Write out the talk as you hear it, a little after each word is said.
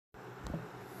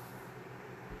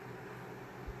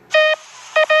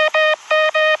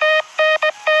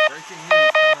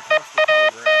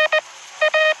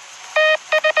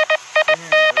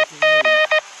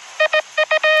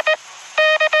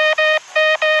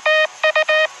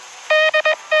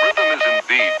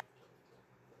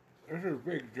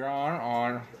Big John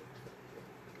on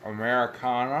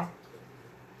Americana,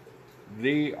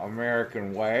 the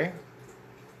American way.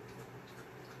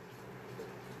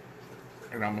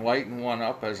 And I'm lighting one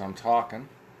up as I'm talking.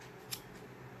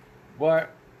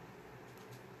 But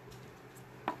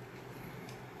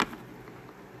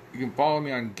you can follow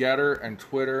me on Getter and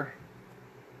Twitter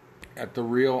at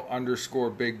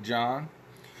 @thereal_Big John.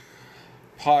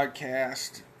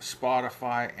 Podcast,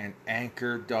 Spotify, and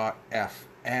Anchor.fm,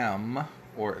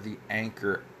 or the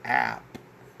Anchor app,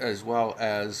 as well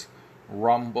as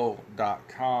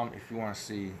Rumble.com if you want to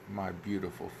see my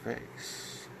beautiful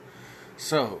face.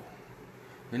 So,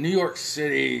 the New York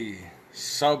City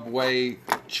subway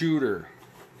shooter.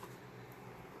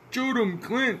 Shoot him,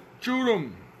 Clint, shoot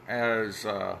him, as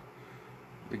the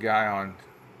guy on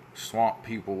Swamp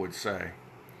People would say.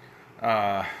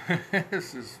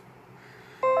 This is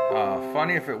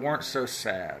funny if it weren't so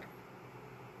sad.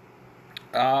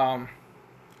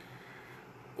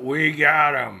 We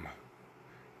got him.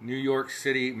 New York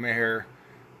City Mayor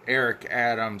Eric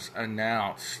Adams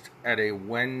announced at a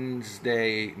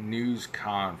Wednesday news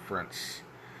conference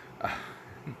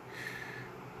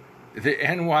the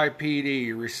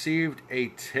NYPD received a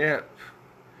tip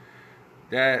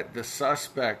that the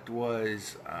suspect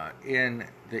was in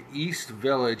the East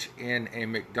Village in a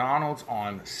McDonald's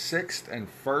on 6th and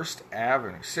 1st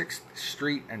Avenue, 6th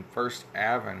Street and 1st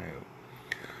Avenue.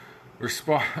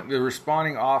 The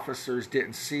responding officers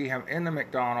didn't see him in the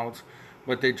McDonald's,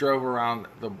 but they drove around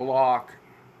the block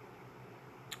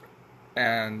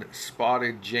and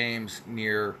spotted James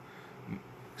near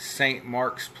St.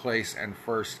 Mark's Place and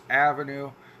 1st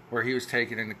Avenue, where he was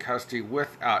taken into custody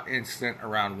without incident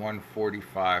around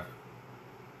 1:45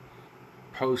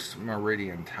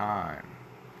 post-meridian time.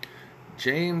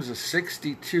 James, a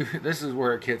 62, this is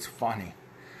where it gets funny.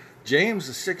 James,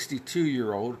 a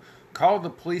 62-year-old, called the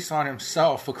police on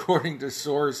himself, according to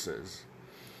sources.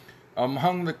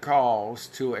 Among the calls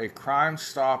to Crime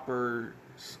Stoppers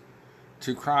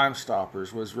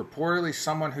was reportedly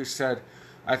someone who said,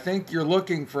 "I think you're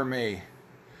looking for me.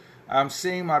 I'm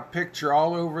seeing my picture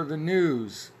all over the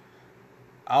news.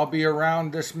 I'll be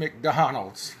around this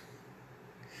McDonald's."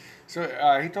 So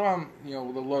he told him,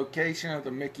 the location of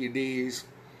the Mickey D's,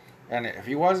 and if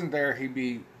he wasn't there, he'd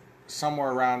be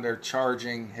somewhere around there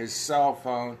charging his cell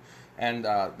phone. And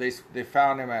they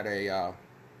found him at a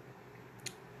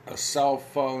cell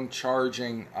phone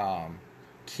charging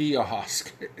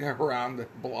kiosk around the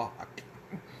block.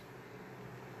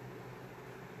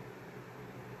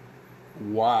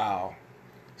 Wow.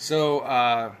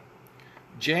 So,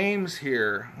 James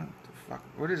here,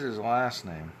 what is his last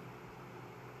name?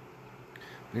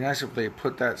 It'd be nice if they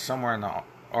put that somewhere in the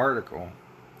article.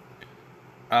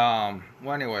 Well,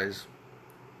 anyways,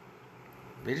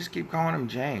 they just keep calling him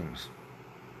James.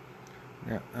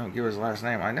 Yeah, I don't give his last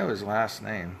name. I know his last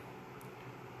name.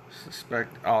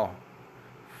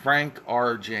 Frank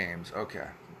R. James. Okay.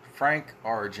 Frank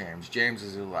R. James. James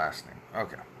is his last name.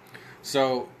 Okay.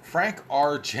 So, Frank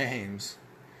R. James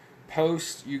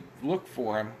posts, you look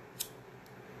for him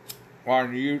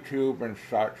on YouTube and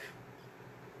such,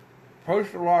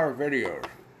 posts a lot of videos.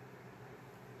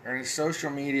 And his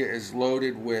social media is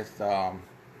loaded with,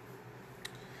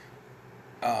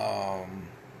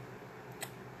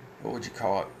 what would you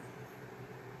call it?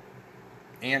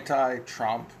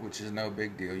 Anti-Trump, which is no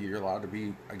big deal. You're allowed to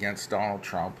be against Donald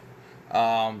Trump.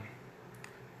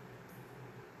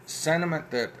 Sentiment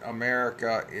that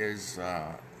America is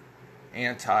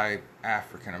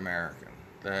anti-African American,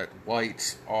 that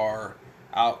whites are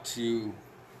out to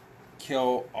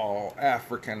kill all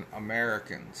African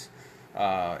Americans.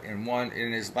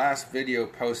 In his last video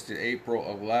posted April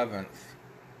 11th,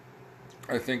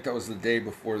 I think that was the day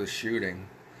before the shooting,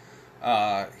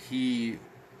 he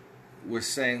was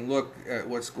saying, look at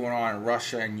what's going on in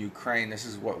Russia and Ukraine. This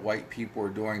is what white people are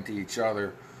doing to each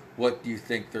other. What do you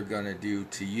think they're going to do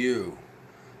to you?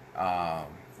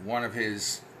 One of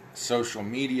his social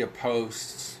media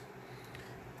posts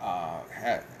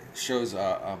shows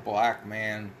a black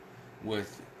man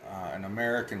with an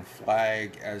American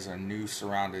flag as a noose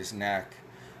around his neck.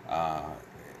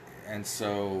 And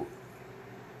so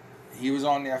he was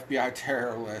on the FBI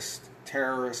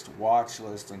terrorist watch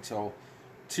list until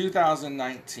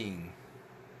 2019.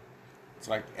 It's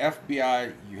like,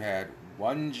 FBI, you had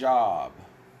one job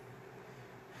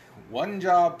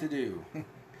to do,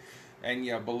 and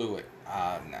you blew it.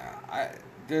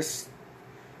 This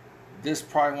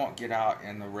probably won't get out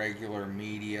in the regular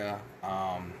media,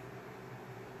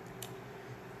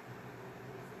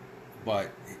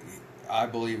 but I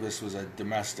believe this was a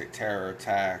domestic terror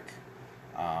attack.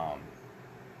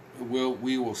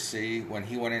 we will see when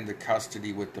he went into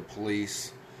custody with the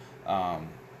police.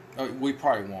 We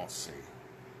probably won't see.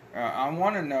 I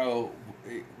want to know,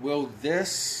 will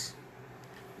this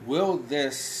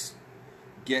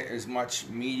get as much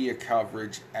media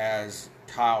coverage as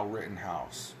Kyle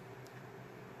Rittenhouse?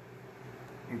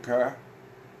 Okay.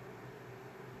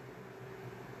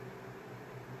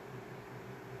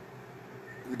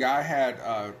 The guy had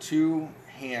 2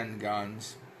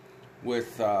 handguns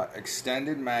with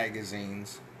extended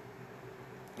magazines,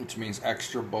 which means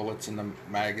extra bullets in the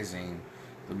magazine.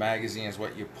 The magazine is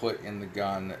what you put in the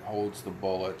gun that holds the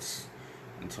bullets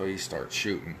until you start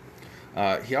shooting.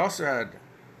 He also had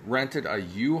rented a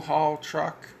U-Haul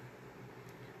truck.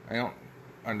 I don't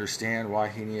understand why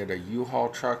he needed a U-Haul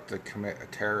truck to commit a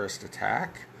terrorist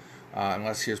attack,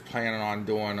 unless he was planning on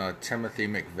doing a Timothy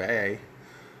McVeigh.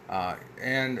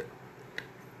 And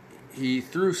he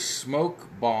threw smoke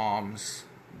bombs,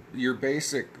 your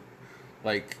basic,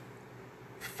 like,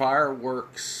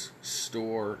 fireworks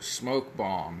store smoke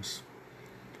bombs.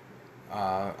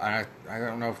 I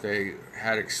don't know if they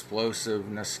had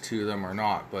explosiveness to them or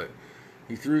not, but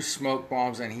he threw smoke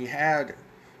bombs, and he had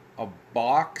a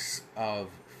box of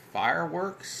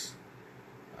fireworks.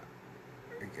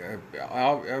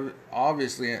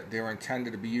 Obviously, they were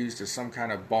intended to be used as some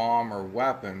kind of bomb or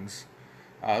weapons.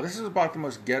 This is about the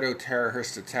most ghetto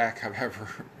terrorist attack I've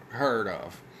ever heard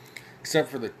of, except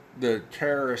for the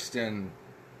terrorist in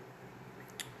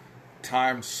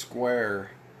Times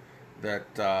Square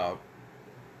that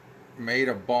made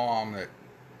a bomb that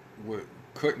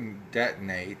couldn't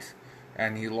detonate,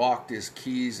 and he locked his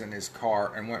keys in his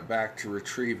car and went back to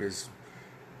retrieve his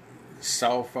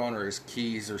cell phone or his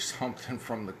keys or something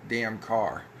from the damn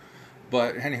car.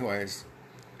 But anyways,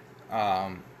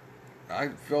 I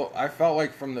felt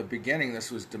like from the beginning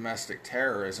this was domestic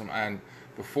terrorism, and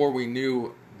before we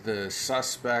knew the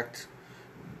suspect,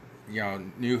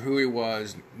 knew who he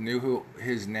was, knew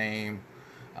his name,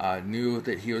 knew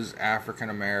that he was African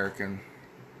American.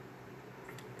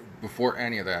 Before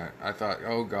any of that, I thought,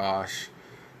 oh gosh,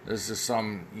 this is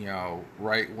some,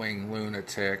 right-wing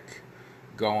lunatic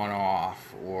going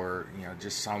off, or,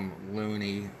 just some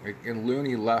loony. And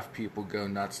loony left people go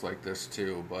nuts like this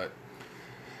too, but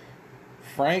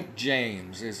Frank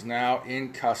James is now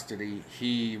in custody.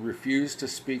 He refused to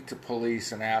speak to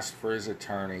police and asked for his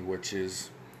attorney, which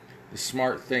is the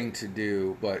smart thing to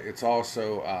do, but it's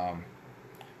also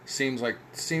seems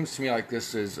to me like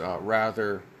this is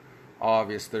rather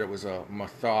obvious that it was a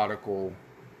methodical,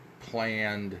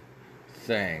 planned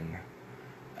thing,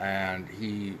 and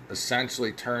he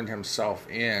essentially turned himself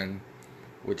in,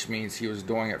 which means he was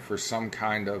doing it for some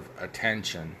kind of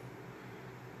attention.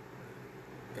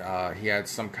 He had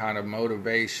some kind of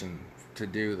motivation to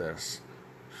do this.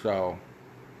 So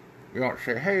you don't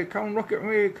say, hey, come look at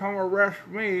me, come arrest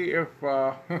me if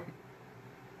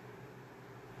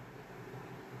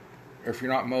if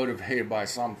you're not motivated by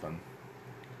something.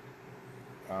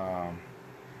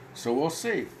 So we'll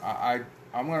see.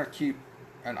 I'm going to keep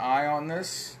an eye on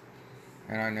this,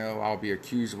 and I know I'll be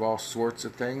accused of all sorts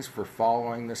of things for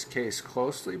following this case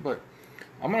closely, but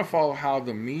I'm going to follow how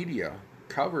the media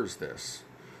covers this.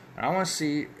 And I want to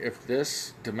see if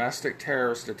this domestic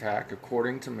terrorist attack,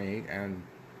 according to me, and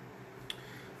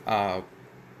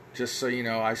just so you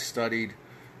know, I studied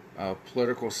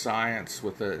political science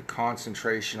with a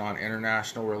concentration on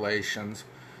international relations.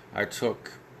 I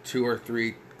took 2 or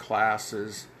 3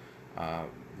 classes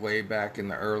way back in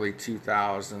the early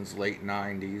 2000s, late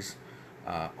 90s,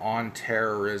 on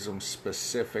terrorism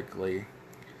specifically,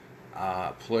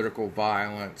 political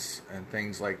violence, and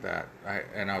things like that.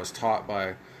 I was taught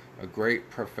by a great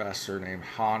professor named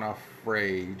Hannah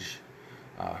Frage,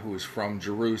 who is from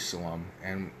Jerusalem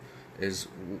and is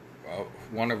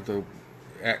one of the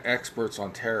experts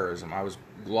on terrorism. I was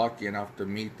lucky enough to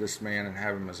meet this man and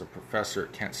have him as a professor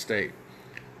at Kent State.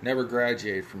 Never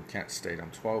graduated from Kent State. I'm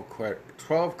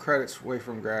 12 credits away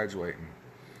from graduating.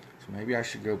 So maybe I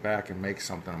should go back and make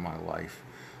something of my life.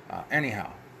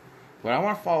 Anyhow, but I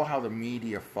want to follow how the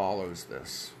media follows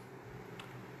this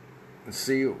and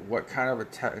see what kind of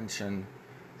attention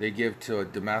they give to a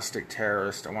domestic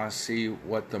terrorist. I want to see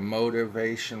what the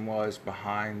motivation was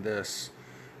behind this.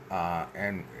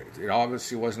 And it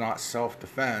obviously was not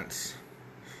self-defense.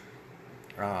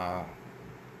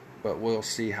 But we'll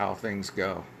see how things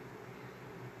go.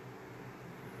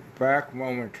 Back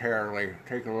momentarily.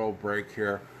 Take a little break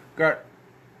here. Got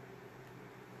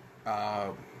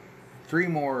two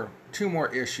more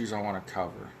issues I want to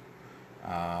cover.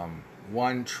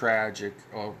 One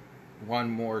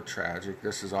more tragic.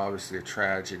 This is obviously a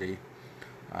tragedy.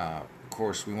 Of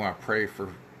course, we want to pray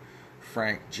for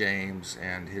Frank James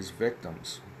and his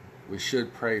victims. We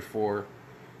should pray for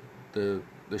the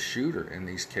shooter in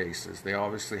these cases. They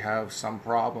obviously have some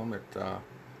problem that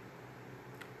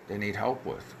they need help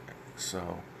with.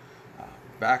 So,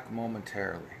 back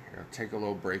momentarily. Here, take a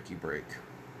little breaky break.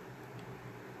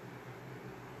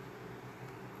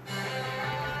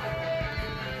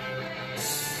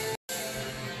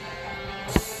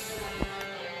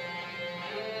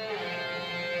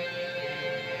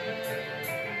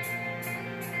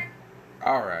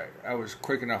 Alright, that was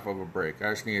quick enough of a break. I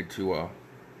just needed to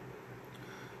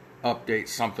update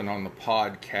something on the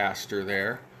podcaster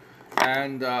there.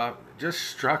 And just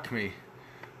struck me,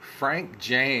 Frank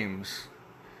James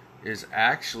is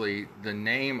actually the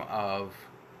name of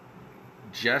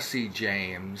Jesse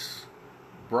James'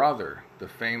 brother, the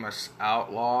famous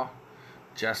outlaw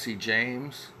Jesse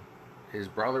James. His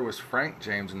brother was Frank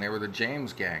James, and they were the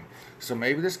James Gang. So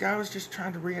maybe this guy was just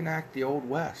trying to reenact the Old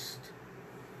West.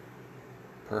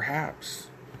 Perhaps.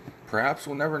 Perhaps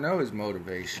we'll never know his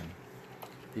motivation.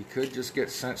 He could just get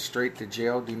sent straight to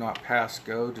jail, do not pass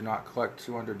go, do not collect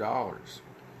 $200.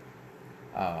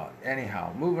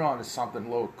 Anyhow, moving on to something a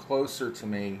little closer to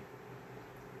me.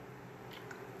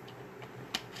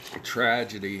 A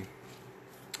tragedy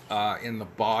in the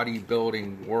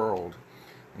bodybuilding world.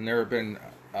 And there have been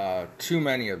too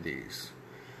many of these.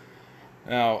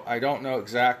 Now, I don't know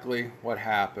exactly what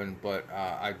happened, but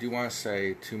I do want to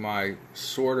say to my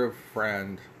sort of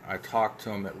friend, I talked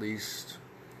to him at least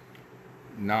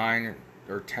 9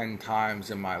 or 10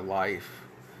 times in my life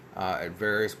at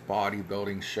various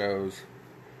bodybuilding shows.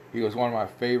 He was one of my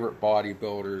favorite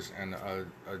bodybuilders and a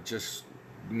just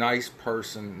nice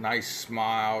person, nice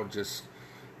smile, just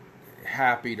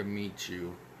happy to meet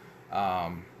you.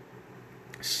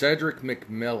 Cedric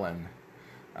McMillan,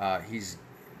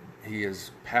 he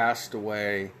has passed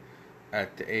away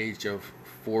at the age of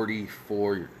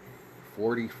 44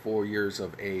 years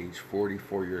of age,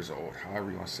 44 years old,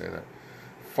 however you want to say that.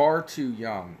 Far too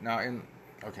young. Now, in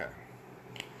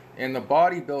the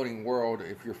bodybuilding world,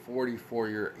 if you're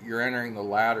 44, you're entering the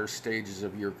latter stages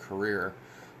of your career.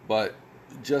 But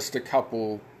just a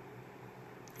couple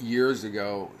years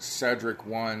ago, Cedric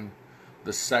won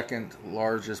the second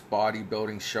largest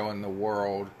bodybuilding show in the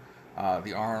world,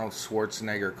 the Arnold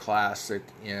Schwarzenegger Classic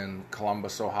in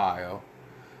Columbus, Ohio.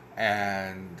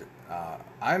 And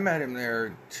I met him there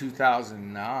in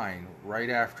 2009, right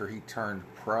after he turned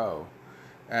pro.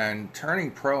 And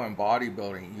turning pro in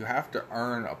bodybuilding, you have to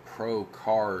earn a pro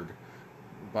card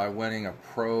by winning a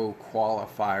pro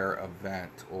qualifier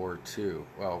event or two.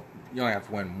 Well, you only have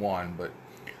to win one, but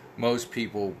most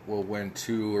people will win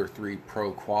 2 or 3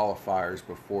 pro qualifiers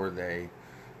before they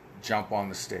jump on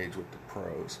the stage with the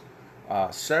pros.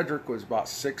 Cedric was about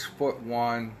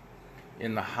 6'1"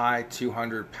 in the high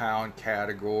 200-pound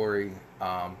category,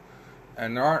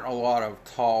 and there aren't a lot of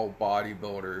tall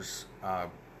bodybuilders.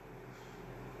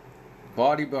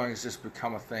 Bodybuilding has just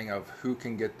become a thing of who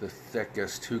can get the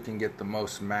thickest, who can get the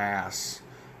most mass,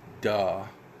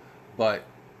 but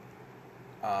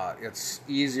it's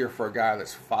easier for a guy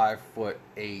that's 5'8"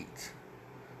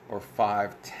 or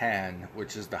 5'10",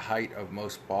 which is the height of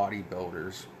most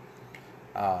bodybuilders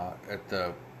at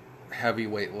the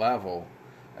heavyweight level.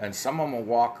 And some of them will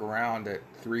walk around at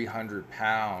 300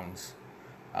 pounds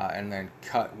and then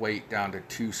cut weight down to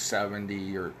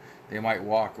 270, or they might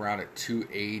walk around at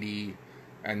 280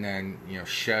 and then,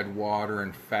 shed water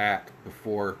and fat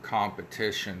before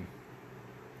competition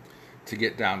to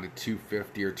get down to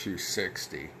 250 or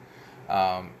 260.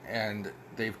 And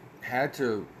they've had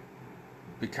to,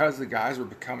 because the guys were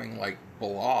becoming like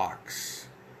blocks,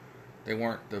 they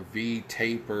weren't the V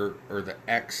taper or the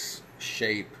X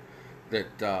shape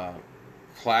that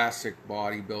classic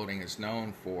bodybuilding is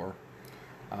known for.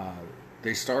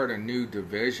 They started a new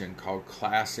division called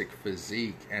Classic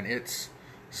Physique, and it's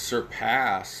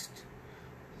surpassed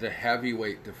the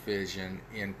heavyweight division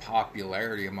in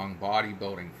popularity among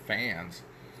bodybuilding fans.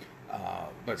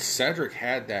 But Cedric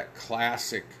had that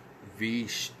classic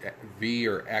V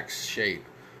or X shape,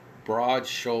 broad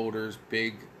shoulders,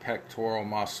 big pectoral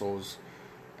muscles,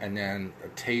 and then a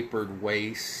tapered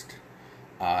waist,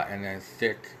 and then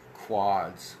thick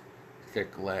quads,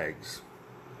 thick legs.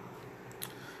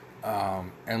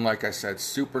 And like I said,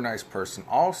 super nice person.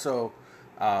 Also,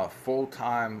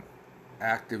 full-time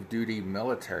active duty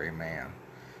military man.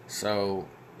 So,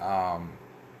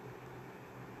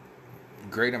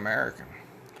 great American.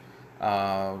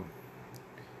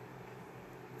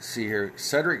 See here,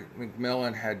 Cedric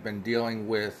McMillan had been dealing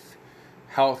with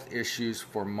health issues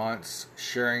for months,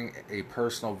 sharing a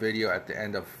personal video at the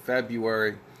end of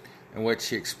February in which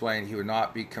he explained he would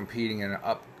not be competing in an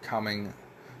upcoming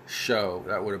show.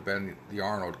 That would have been the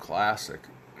Arnold Classic.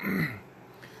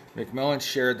 McMillan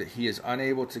shared that he is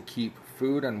unable to keep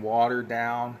food and water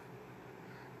down,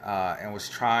 and was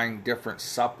trying different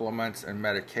supplements and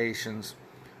medications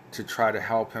to try to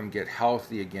help him get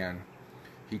healthy again.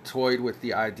 He toyed with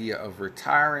the idea of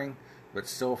retiring, but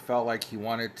still felt like he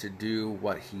wanted to do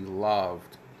what he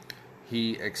loved.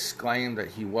 He exclaimed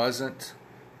that he wasn't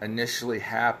initially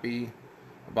happy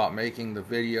about making the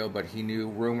video, but he knew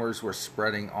rumors were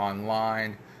spreading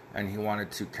online and he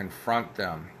wanted to confront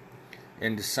them.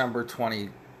 In December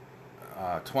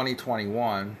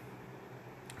 2021,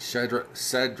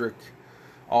 Cedric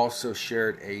also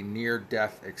shared a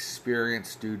near-death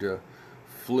experience due to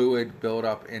fluid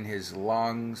buildup in his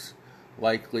lungs,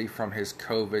 likely from his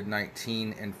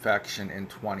COVID-19 infection in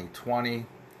 2020.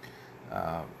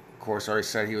 Of course, I already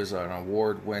said he was an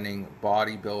award-winning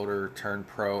bodybuilder turned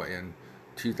pro in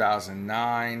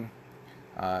 2009.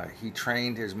 He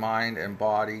trained his mind and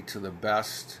body to the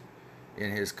best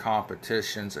in his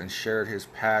competitions and shared his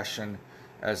passion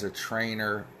as a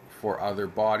trainer for other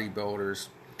bodybuilders.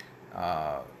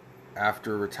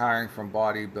 After retiring from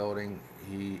bodybuilding,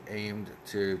 he aimed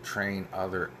to train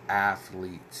other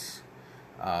athletes.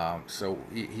 So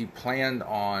he planned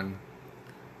on,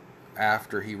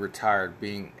 after he retired,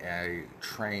 being a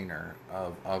trainer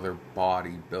of other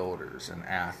bodybuilders and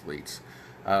athletes.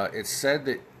 It said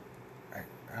that, I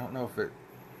don't know if it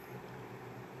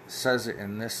says it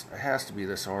in this, it has to be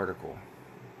this article.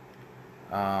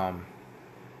 Yeah,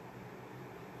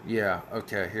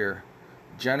 okay, here.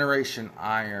 Generation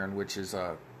Iron, which is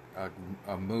a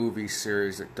movie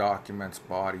series that documents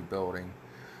bodybuilding.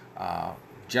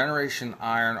 Generation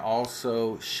Iron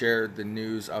also shared the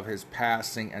news of his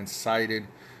passing and cited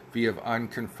via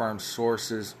unconfirmed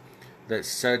sources that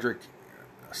Cedric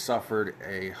suffered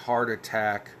a heart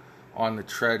attack on the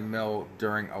treadmill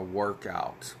during a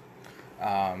workout.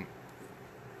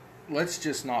 Let's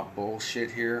just not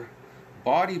bullshit here.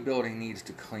 Bodybuilding needs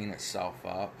to clean itself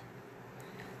up.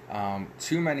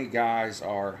 Too many guys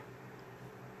are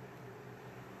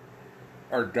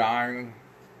dying.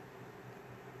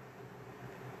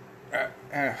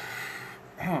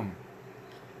 And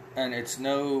it's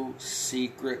no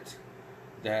secret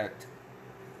that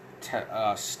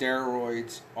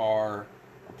steroids are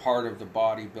a part of the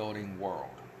bodybuilding world.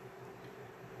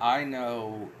 I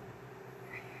know,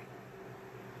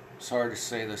 sorry to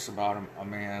say this about a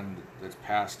man that's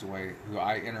passed away, who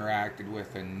I interacted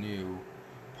with and knew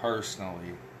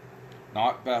personally.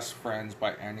 Not best friends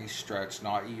by any stretch,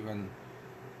 not even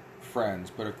friends,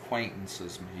 but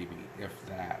acquaintances maybe, if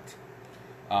that.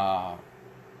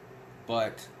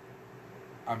 But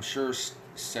I'm sure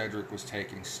Cedric was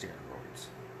taking steroids.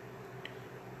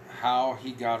 How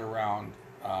he got around,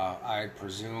 I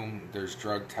presume there's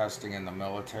drug testing in the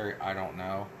military, I don't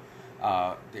know.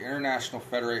 The International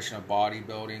Federation of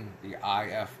Bodybuilding, the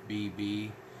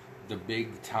IFBB, the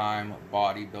big time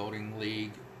bodybuilding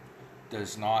league,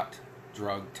 does not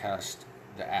drug test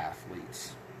the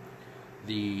athletes.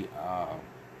 The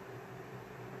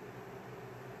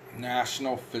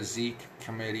National Physique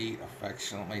Committee,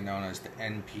 affectionately known as the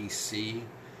NPC,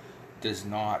 does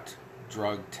not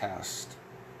drug test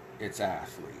its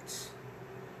athletes.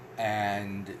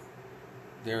 And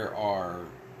there are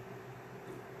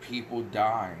people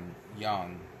dying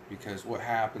young because what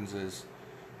happens is,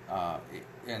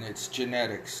 and it's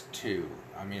genetics too.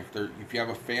 I mean, if you have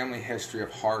a family history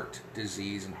of heart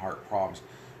disease and heart problems,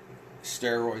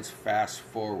 steroids fast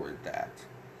forward that.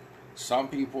 Some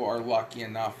people are lucky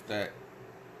enough that,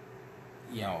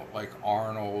 like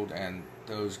Arnold and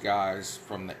those guys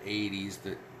from the 80s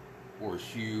that were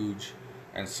huge,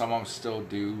 and some of them still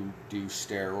do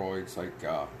steroids, like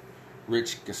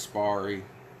Rich Gaspari.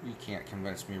 You can't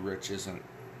convince me Rich isn't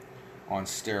on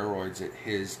steroids at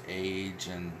his age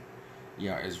and,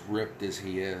 as ripped as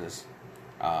he is.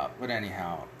 But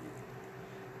anyhow,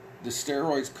 the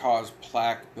steroids cause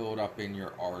plaque buildup in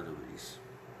your arteries,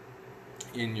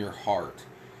 in your heart.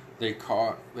 They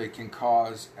can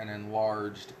cause an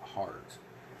enlarged heart.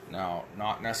 Now,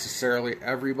 not necessarily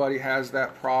everybody has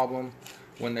that problem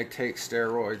when they take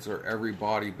steroids, or every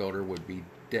bodybuilder would be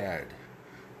dead.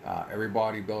 Every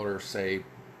bodybuilder, say,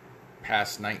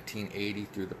 past 1980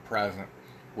 through the present,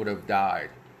 would have died.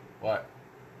 But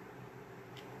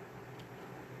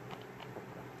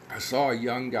I saw a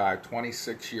young guy,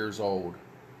 26 years old,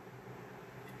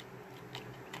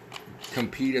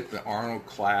 compete at the Arnold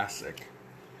Classic.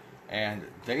 And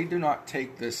they do not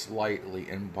take this lightly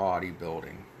in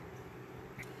bodybuilding.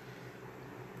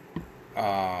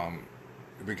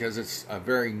 Because it's a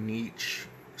very niche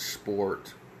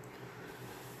sport.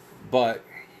 But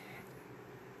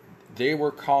They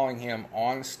were calling him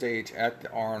on stage at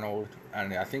the Arnold,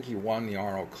 and I think he won the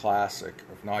Arnold Classic.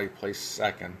 If not, he placed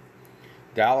second.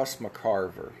 Dallas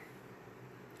McCarver.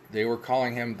 They were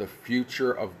calling him the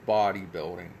future of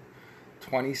bodybuilding.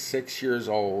 26 years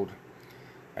old,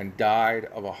 and died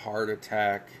of a heart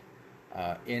attack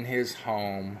in his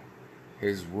home.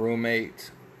 His roommate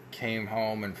came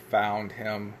home and found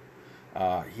him.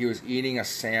 He was eating a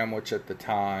sandwich at the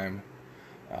time.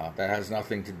 That has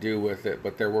nothing to do with it,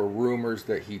 but there were rumors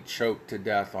that he choked to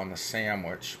death on the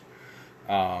sandwich.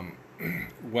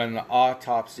 When the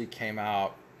autopsy came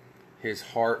out, his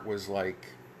heart was like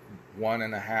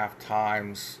 1.5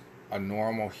 times a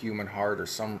normal human heart, or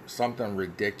something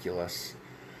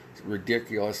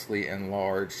ridiculously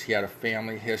enlarged. He had a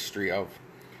family history of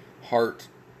heart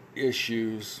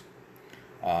issues,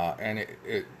 and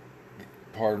it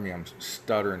pardon me, I'm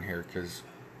stuttering here because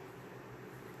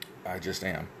I just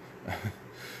am.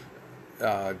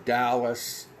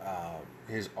 Dallas,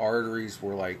 his arteries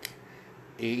were like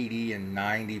 80 and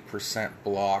 90%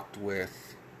 blocked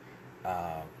with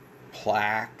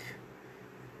plaque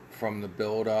from the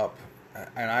buildup.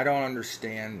 And I don't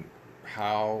understand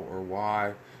how or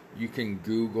why. You can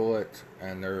Google it,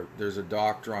 and there's a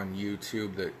doctor on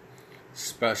YouTube that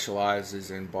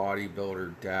specializes in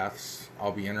bodybuilder deaths.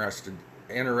 I'll be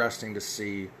interesting to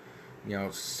see,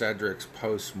 Cedric's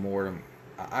post-mortem.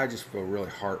 I just feel really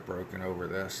heartbroken over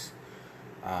this,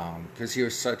 because he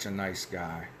was such a nice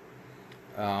guy.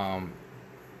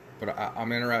 But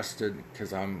I'm interested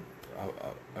because I'm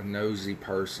a nosy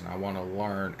person. I want to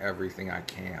learn everything I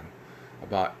can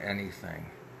about anything.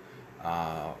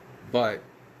 But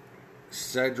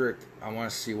Cedric, I want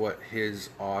to see what his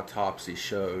autopsy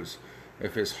shows.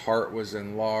 If his heart was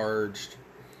enlarged,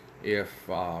 if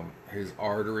his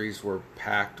arteries were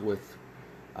packed with,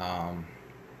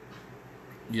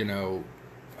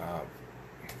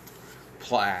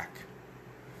 plaque,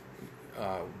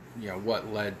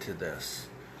 what led to this.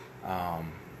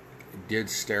 Did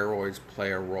steroids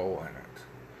play a role in it?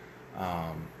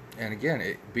 And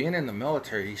again, being in the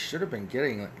military, he should have been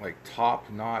getting like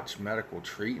top-notch medical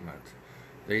treatment.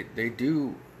 They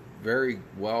do very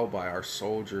well by our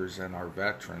soldiers and our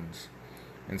veterans,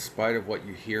 in spite of what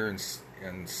you hear and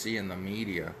see in the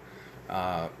media.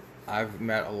 I've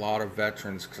met a lot of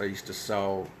veterans because I used to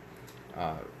sell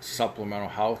supplemental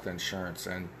health insurance,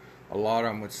 and a lot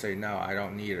of them would say, no, I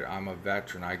don't need it. I'm a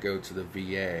veteran. I go to the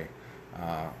VA.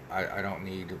 I don't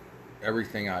need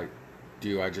everything I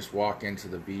do. I just walk into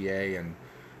the VA and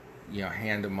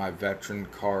hand them my veteran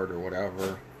card or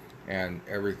whatever, and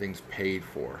everything's paid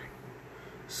for.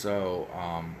 So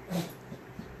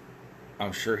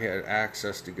I'm sure he had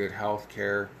access to good health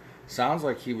care. Sounds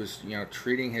like he was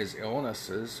treating his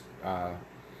illnesses.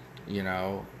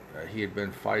 He had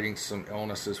been fighting some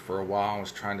illnesses for a while and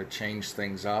was trying to change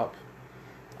things up.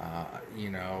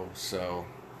 So,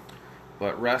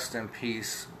 but rest in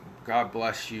peace. God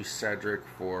bless you, Cedric,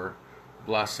 for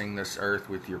blessing this earth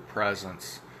with your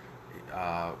presence.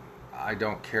 I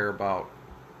don't care about,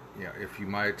 if you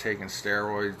might have taken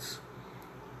steroids.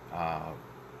 I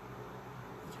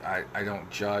don't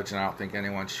judge, and I don't think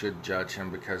anyone should judge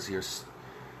him, because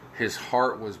his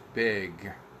heart was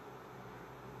big,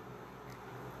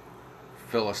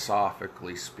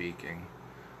 philosophically speaking.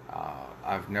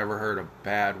 I've never heard a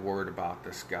bad word about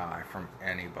this guy from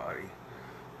anybody.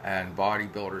 And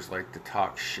bodybuilders like to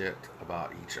talk shit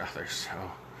about each other. So,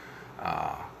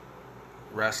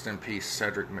 rest in peace,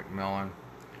 Cedric McMillan.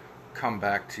 Come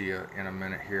back to you in a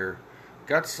minute here.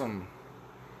 Got some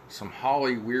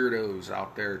Holly weirdos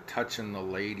out there touching the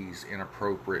ladies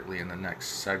inappropriately in the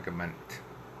next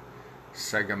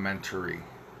segmentary.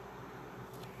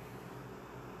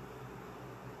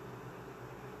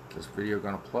 This video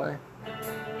gonna play?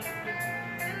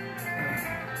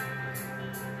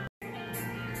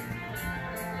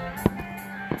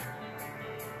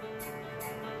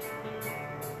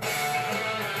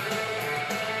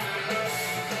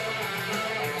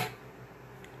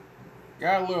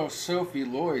 Got a little Sophie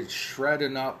Lloyd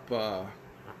shredding up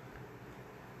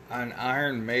an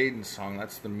Iron Maiden song.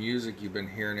 That's the music you've been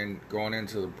hearing going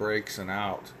into the breaks and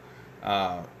out.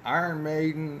 Iron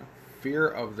Maiden, Fear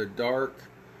of the Dark,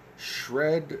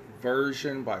 shred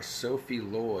version by Sophie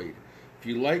Lloyd. If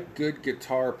you like good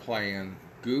guitar playing,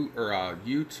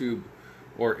 YouTube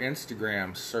or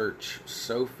Instagram, search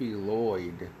Sophie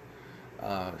Lloyd.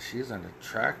 She's an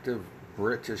attractive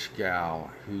British gal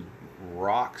who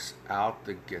rocks out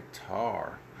the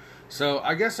guitar. So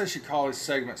I guess I should call this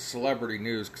segment Celebrity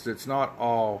News, because it's not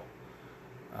all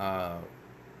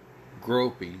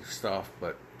gropey stuff,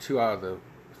 but 2 out of the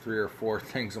 3 or 4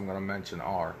 things I'm going to mention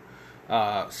are.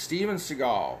 Steven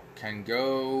Seagal can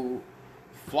go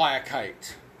fly a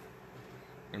kite,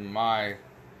 in my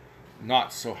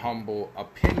not so humble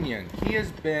opinion. He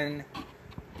has been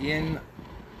in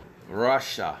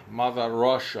Russia, Mother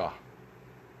Russia,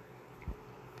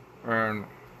 and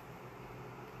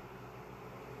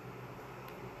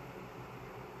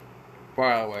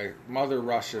by the way, Mother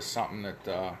Russia is something that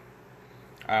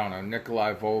I don't know,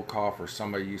 Nikolai Volkov or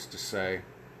somebody used to say.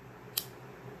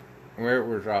 Where it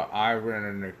was Ivan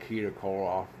and Nikita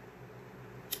Koloff.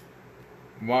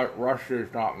 Russia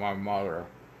is not my mother.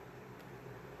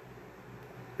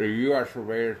 The U.S. of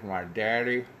A is my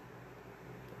daddy,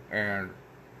 and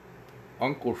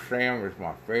Uncle Sam is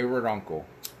my favorite uncle.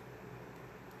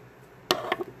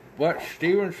 But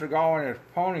Steven Seagal in his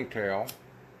ponytail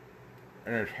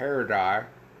and his hair dye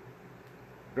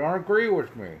don't agree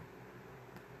with me.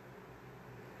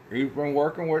 He's been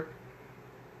working with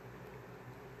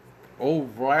old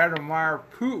Vladimir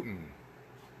Putin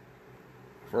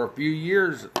for a few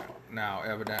years now,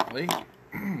 evidently.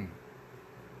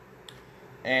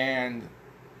 And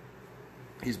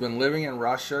he's been living in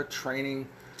Russia, training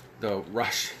the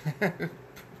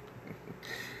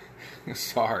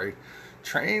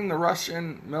training the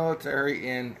Russian military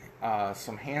in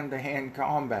some hand-to-hand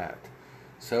combat.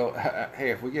 So, hey,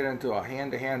 if we get into a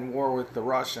hand-to-hand war with the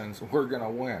Russians, we're going to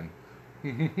win.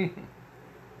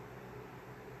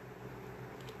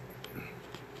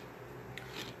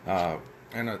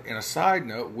 And a side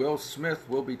note, Will Smith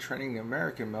will be training the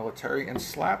American military in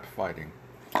slap fighting.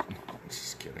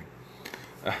 Just kidding.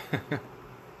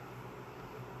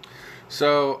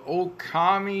 So, old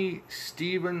commie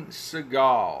Steven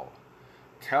Seagal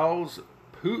tells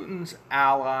Putin's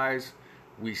allies,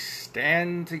 "We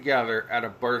stand together" at a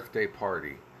birthday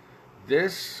party.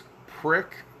 This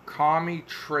prick commie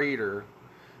traitor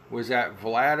was at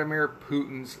Vladimir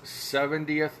Putin's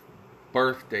 70th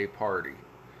birthday party.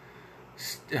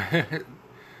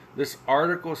 This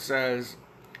article says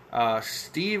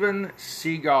Steven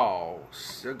Seagal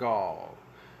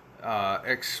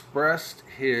expressed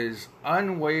his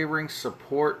unwavering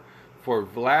support for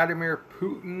Vladimir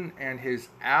Putin and his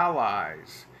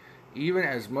allies, even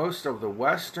as most of the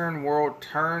Western world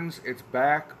turns its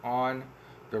back on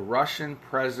the Russian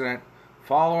president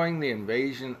following the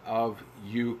invasion of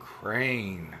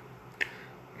Ukraine.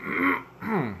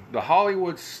 The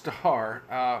Hollywood star.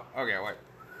 Okay, wait.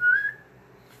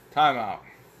 Time out.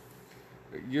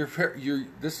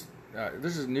 This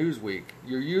is Newsweek.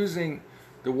 You're using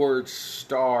the word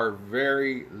star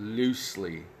very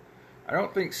loosely. I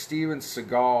don't think Steven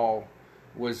Seagal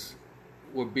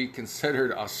would be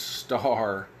considered a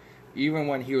star, even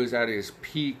when he was at his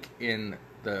peak in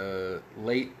the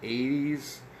late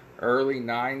 80s, early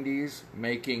 90s,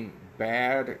 making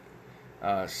bad,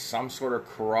 some sort of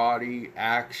karate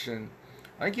action.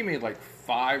 I think he made like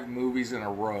 5 movies in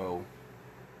a row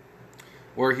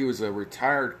where he was a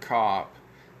retired cop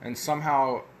and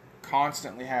somehow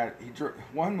constantly had...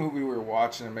 one movie we were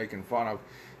watching and making fun of,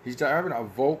 he's driving a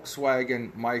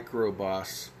Volkswagen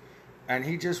microbus, and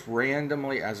he just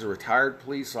randomly, as a retired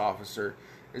police officer,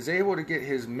 is able to get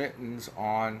his mittens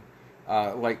on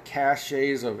like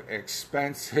caches of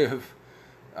expensive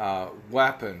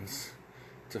weapons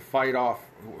to fight off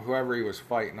whoever he was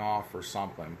fighting off or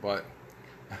something. But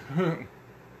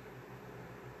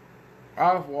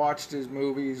I've watched his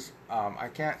movies. I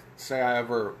can't say I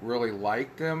ever really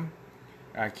liked him.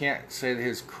 I can't say that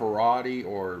his karate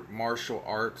or martial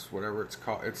arts, whatever it's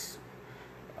called, it's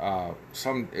a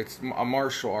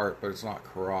martial art, but it's not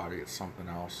karate. It's something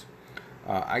else.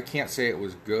 I can't say it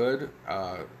was good.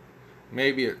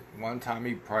 Maybe at one time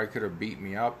he probably could have beat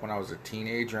me up when I was a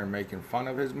teenager and making fun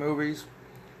of his movies.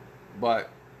 But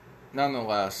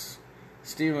nonetheless,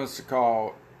 Steven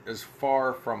Seagal is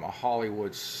far from a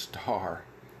Hollywood star.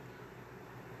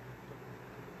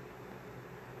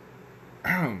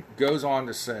 Goes on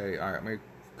to say, all right, let me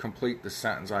complete the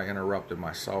sentence I interrupted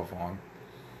myself on.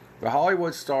 The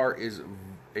Hollywood star is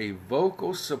a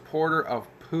vocal supporter of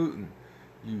Putin.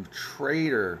 You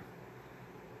traitor.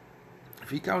 If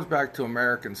he comes back to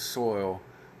American soil,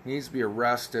 he needs to be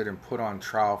arrested and put on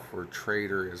trial for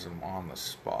traitorism on the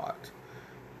spot.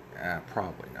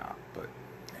 Probably not, but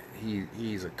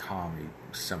he's a commie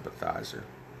sympathizer.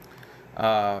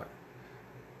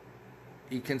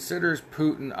 He considers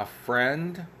Putin a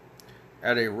friend.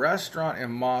 At a restaurant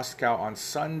in Moscow on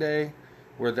Sunday,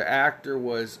 where the actor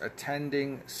was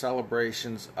attending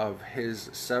celebrations of his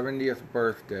 70th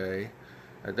birthday,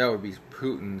 that would be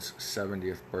Putin's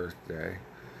 70th birthday,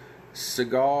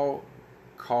 Seagal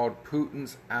called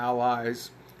Putin's allies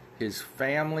his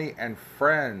family and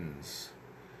friends,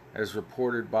 as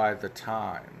reported by The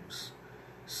Times.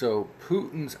 So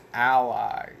Putin's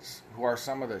allies, who are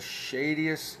some of the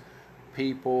shadiest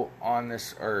people on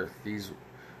this earth, these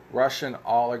Russian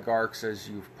oligarchs, as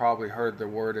you've probably heard the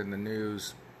word in the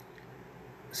news,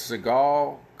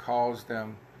 Seagal calls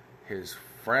them his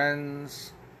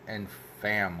friends and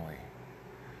family.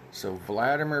 So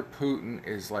Vladimir Putin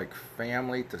is like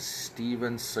family to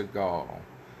Steven Seagal,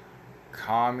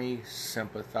 commie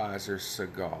sympathizer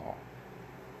Seagal.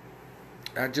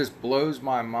 That just blows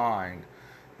my mind.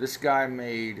 This guy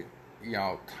made,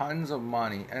 tons of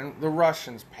money, and the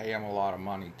Russians pay him a lot of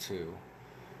money too,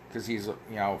 because he's a,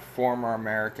 former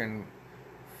American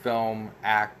film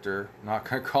actor. Not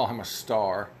going to call him a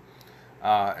star.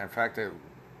 In fact,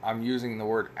 I'm using the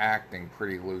word acting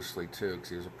pretty loosely too, because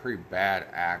he was a pretty bad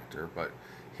actor, but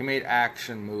he made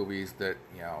action movies that,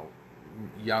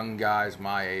 young guys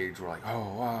my age were like,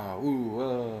 oh, wow,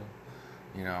 ooh,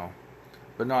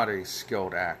 but not a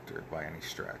skilled actor by any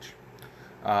stretch.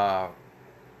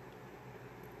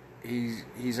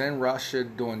 He's in Russia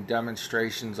doing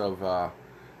demonstrations of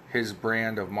his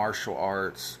brand of martial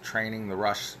arts, training the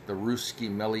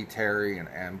Ruski military,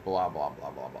 and blah, blah,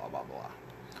 blah, blah, blah, blah, blah.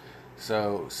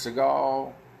 So,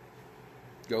 Seagal,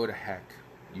 go to heck,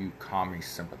 you commie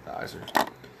sympathizer.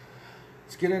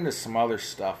 Let's get into some other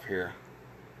stuff here.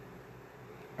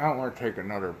 I don't want to take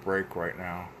another break right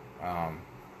now.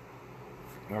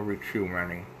 There'll be too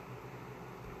many.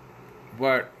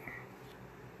 But,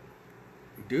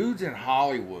 dudes in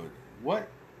Hollywood, what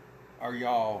are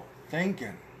y'all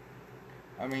thinking?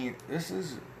 I mean, this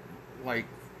is like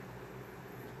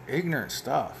ignorant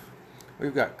stuff.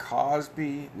 We've got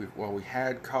Cosby. We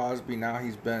had Cosby. Now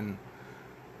he's been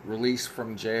released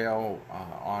from jail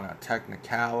on a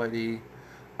technicality.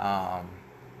 And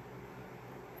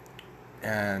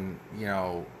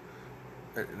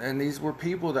these were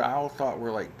people that I all thought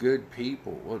were like good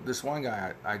people. Well, this one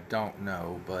guy I don't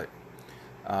know, but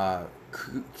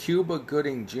Cuba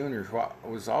Gooding Jr.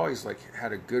 was always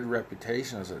had a good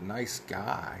reputation as a nice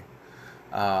guy.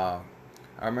 I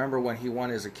remember when he won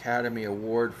his Academy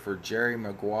Award for Jerry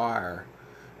Maguire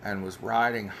and was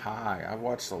riding high. I've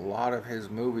watched a lot of his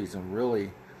movies and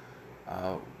really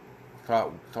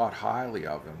thought highly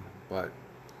of him, but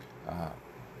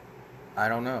I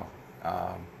don't know.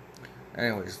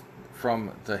 Anyways,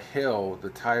 from The Hill,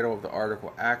 the title of the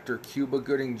article, actor Cuba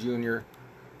Gooding Jr.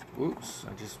 Oops,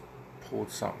 I just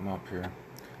pulled something up here.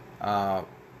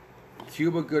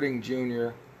 Cuba Gooding Jr.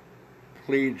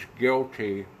 pleads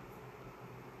guilty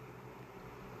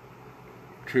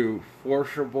to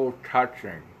forcible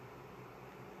touching.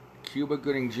 Cuba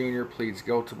Gooding Jr. pleads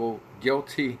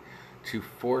guilty to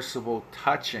forcible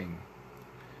touching.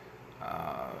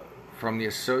 From the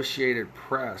Associated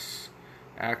Press,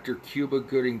 actor Cuba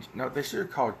Gooding... No, they should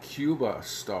have called Cuba a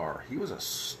star. He was a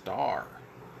star.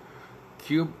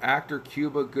 Actor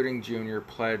Cuba Gooding Jr.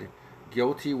 pled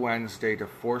guilty Wednesday to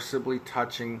forcibly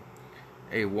touching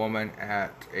a woman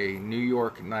at a New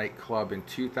York nightclub in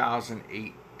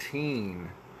 2018.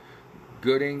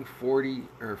 Gooding,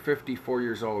 54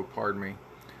 years old,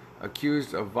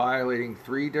 accused of violating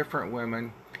 3 different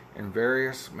women in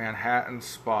various Manhattan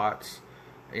spots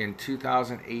in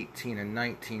 2018 and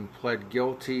 19, pled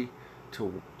guilty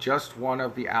to just one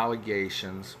of the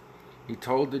allegations. He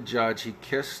told the judge he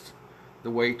kissed the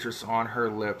waitress on her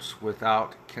lips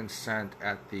without consent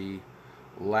at the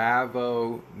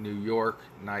Lavo, New York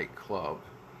nightclub.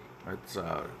 It's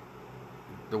the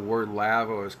word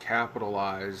Lavo is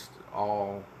capitalized,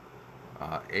 all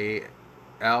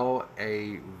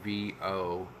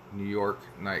L-A-V-O, New York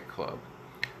nightclub.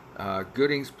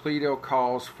 Gooding's plea deal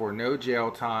calls for no jail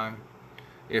time.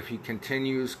 If he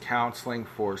continues counseling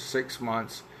for 6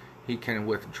 months, he can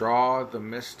withdraw the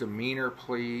misdemeanor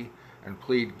plea and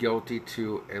plead guilty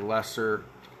to a lesser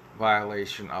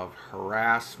violation of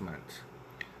harassment.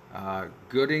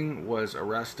 Gooding was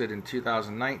arrested in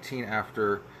 2019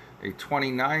 after a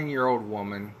 29-year-old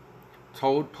woman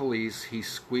told police he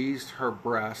squeezed her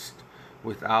breast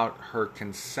without her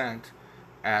consent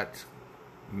at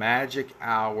Magic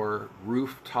Hour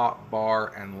rooftop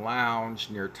bar and lounge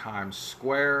near Times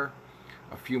Square.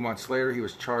 A few months later, he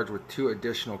was charged with 2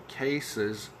 additional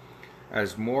cases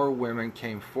as more women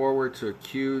came forward to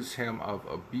accuse him of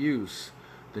abuse.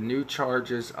 The new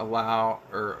charges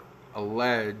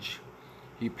allege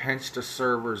he pinched a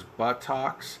server's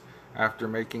buttocks after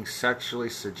making sexually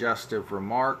suggestive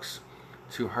remarks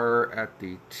to her at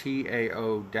the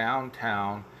TAO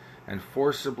downtown and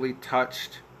forcibly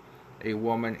touched a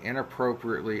woman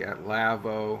inappropriately at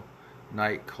Lavo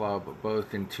nightclub,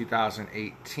 both in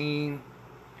 2018.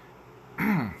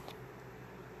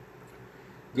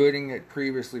 Gooding had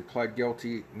previously pled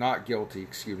not guilty,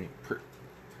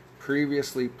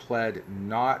 previously pled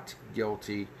not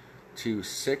guilty to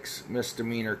 6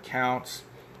 misdemeanor counts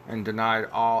and denied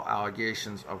all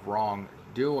allegations of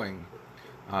wrongdoing.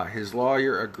 His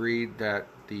lawyer agreed that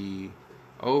the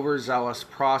overzealous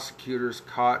prosecutors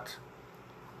caught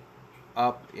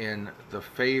up in the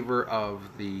favor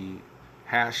of the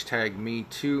hashtag Me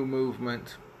Too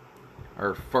movement,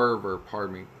 or fervor,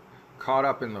 pardon me, caught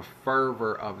up in the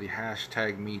fervor of the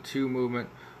hashtag Me Too movement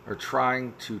are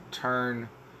trying to turn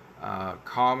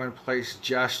commonplace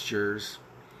gestures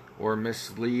or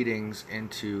misleadings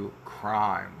into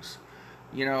crimes.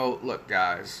 You know, look,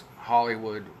 guys,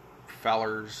 Hollywood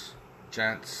fellers,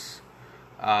 gents,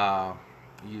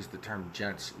 use the term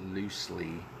gents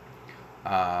loosely.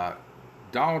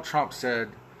 Donald Trump said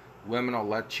women will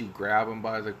let you grab them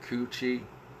by the coochie.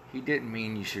 He didn't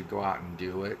mean you should go out and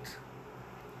do it.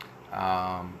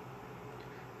 I'm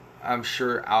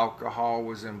sure alcohol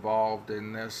was involved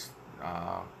in this.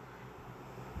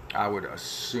 I would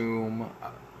assume,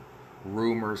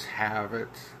 rumors have it.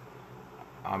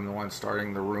 I'm the one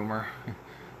starting the rumor.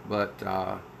 But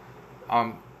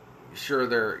I'm sure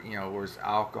there, was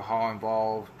alcohol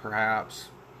involved,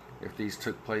 perhaps, if these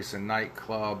took place in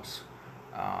nightclubs.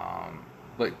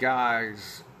 But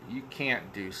guys, you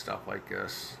can't do stuff like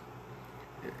this.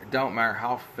 It don't matter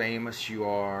how famous you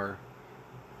are,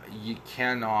 you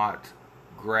cannot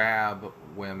grab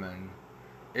women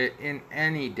in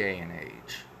any day and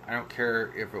age. I don't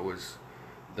care if it was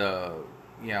the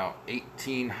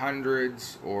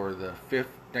 1800s or the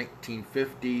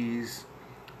 1950s,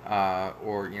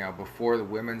 or before the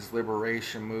women's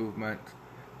liberation movement.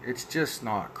 It's just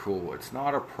not cool. It's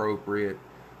not appropriate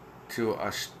to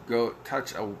go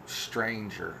touch a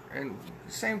stranger. And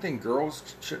same thing,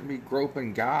 girls shouldn't be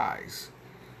groping guys.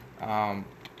 I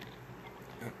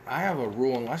have a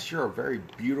rule: unless you're a very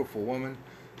beautiful woman,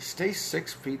 stay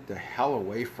 6 feet the hell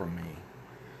away from me.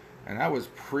 And that was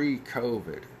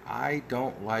pre-COVID. I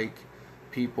don't like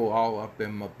people all up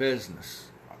in my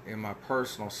business, in my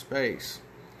personal space,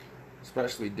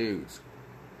 especially dudes.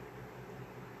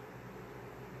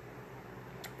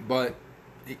 But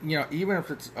even if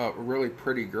it's a really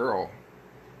pretty girl,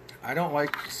 I don't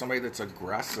like somebody that's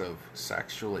aggressive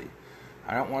sexually.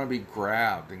 I don't want to be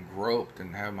grabbed and groped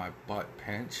and have my butt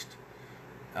pinched.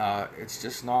 It's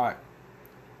just not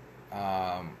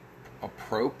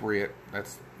appropriate.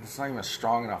 It's not even a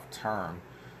strong enough term,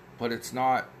 but it's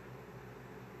not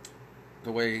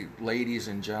the way ladies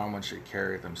and gentlemen should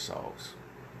carry themselves.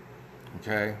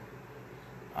 Okay?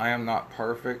 I am not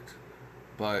perfect.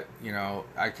 But,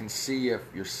 I can see if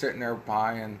you're sitting there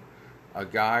buying a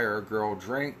guy or a girl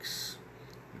drinks,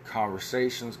 the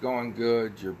conversation's going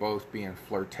good, you're both being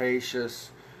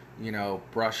flirtatious,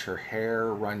 brush her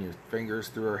hair, run your fingers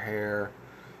through her hair,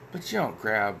 but you don't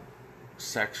grab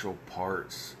sexual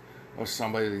parts of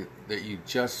somebody that you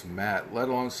just met, let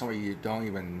alone somebody you don't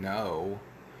even know.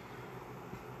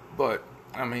 But,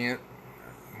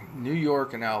 New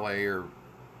York and LA are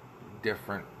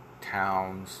different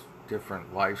towns,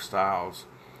 different lifestyles.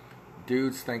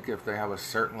 Dudes think if they have a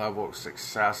certain level of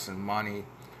success and money,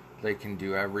 they can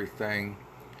do everything.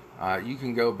 You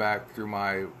can go back through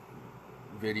my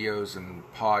videos and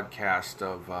podcast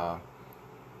of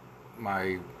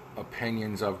my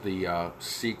opinions of the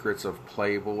secrets of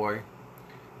Playboy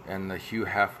and the Hugh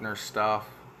Hefner stuff.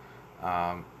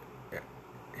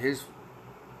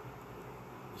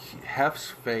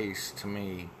 Hef's face, to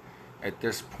me, at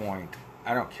this point,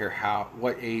 I don't care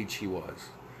what age he was,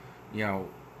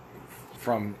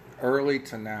 from early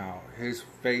to now, his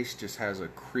face just has a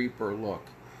creeper look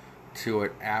to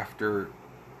it after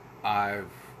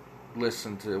I've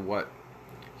listened to what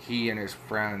he and his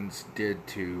friends did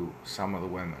to some of the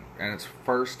women. And it's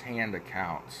first-hand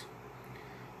accounts.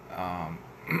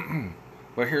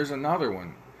 But here's another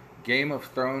one. Game of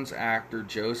Thrones actor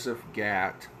Joseph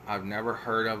Gatt. I've never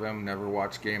heard of him, never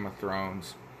watched Game of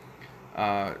Thrones.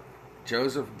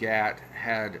 Joseph Gatt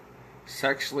had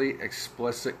sexually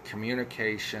explicit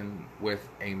communication with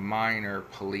a minor,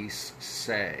 police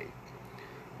say.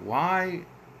 Why,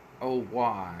 oh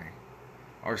why,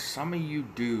 are some of you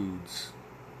dudes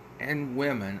and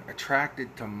women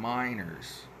attracted to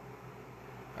minors?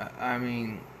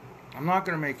 I'm not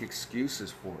going to make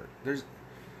excuses for it. There's...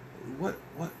 What?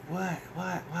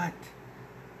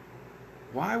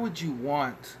 Why would you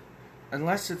want,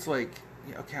 unless it's like,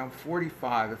 okay, I'm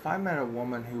 45. If I met a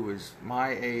woman who is my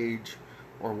age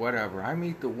or whatever, I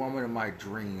meet the woman of my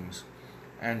dreams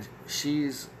and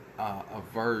she's a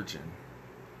virgin,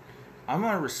 I'm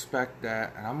going to respect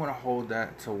that and I'm going to hold that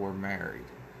until we're married.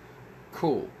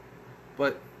 Cool.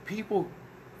 But people,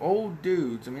 old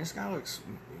dudes, this guy looks,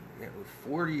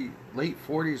 late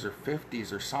 40s or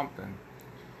 50s or something,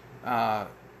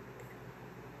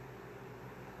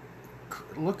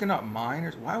 looking up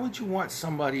minors. Why would you want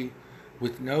somebody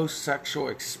with no sexual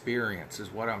experience,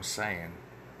 is what I'm saying?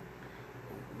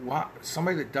 Why,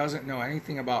 somebody that doesn't know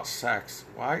anything about sex,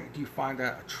 why do you find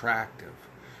that attractive?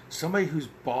 Somebody whose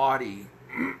body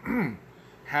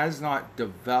has not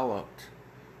developed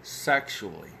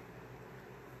sexually.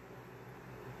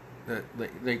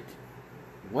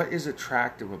 What is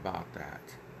attractive about that?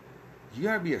 You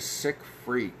gotta be a sick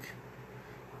freak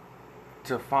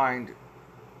to find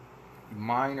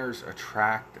minors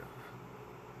attractive.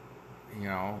 You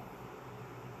know,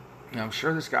 and I'm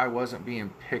sure this guy wasn't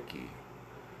being picky.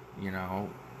 You know,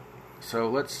 so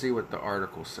let's see what the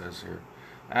article says here.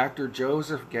 Actor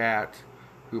Joseph Gatt,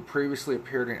 who previously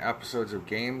appeared in episodes of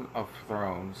Game of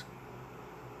Thrones,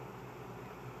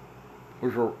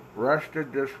 was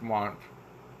arrested this month,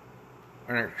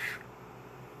 and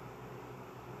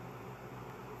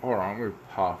hold on, let me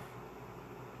puff.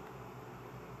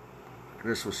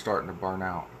 This was starting to burn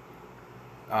out.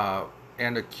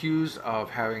 And accused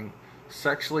of having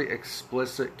sexually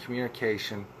explicit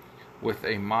communication with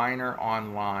a minor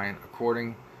online,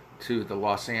 according to the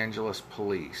Los Angeles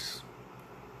police.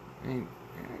 I mean,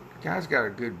 the guy's got a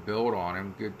good build on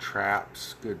him, good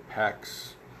traps, good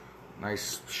pecs,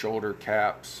 nice shoulder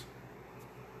caps.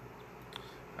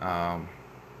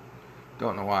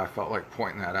 Don't know why I felt like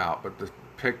pointing that out, but the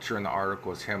picture in the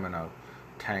article is him in a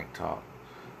tank top.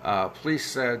 Police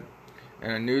said in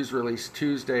a news release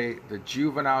Tuesday, the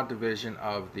Juvenile Division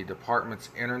of the Department's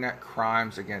Internet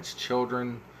Crimes Against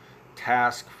Children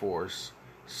Task Force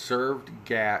served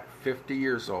Gatt, 50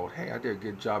 years old. Hey, I did a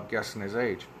good job guessing his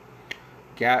age.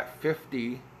 Gatt,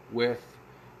 50, with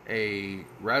a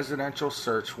residential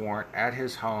search warrant at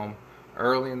his home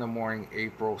early in the morning,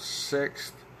 April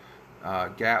 6th.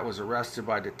 Gatt was arrested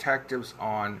by detectives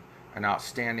on an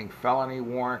outstanding felony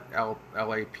warrant,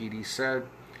 LAPD said.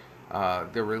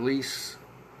 The release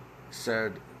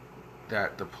said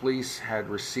that the police had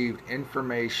received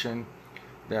information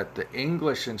that the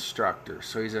English instructor,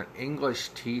 so he's an English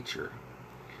teacher,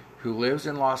 who lives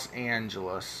in Los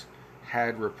Angeles,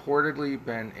 had reportedly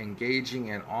been engaging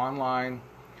in online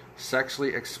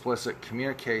sexually explicit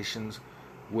communications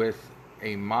with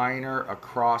a minor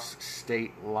across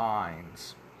state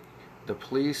lines. The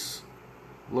police,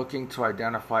 looking to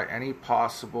identify any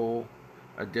possible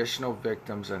additional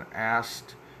victims, and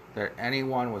asked that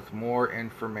anyone with more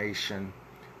information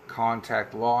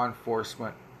contact law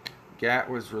enforcement. Gatt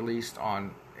was released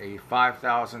on a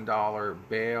 $5,000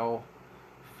 bail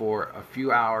for a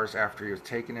few hours after he was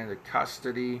taken into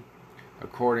custody,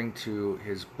 according to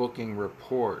his booking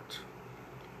report.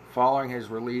 Following his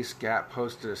release, Gatt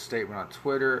posted a statement on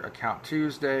Twitter account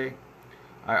Tuesday.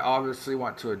 I obviously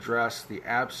want to address the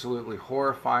absolutely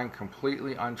horrifying,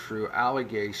 completely untrue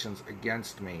allegations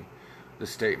against me, the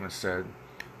statement said.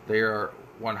 They are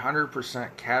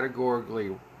 100%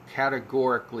 categorically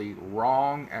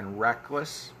wrong and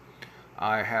reckless.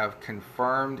 I have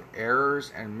confirmed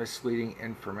errors and misleading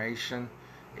information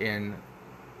in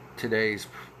today's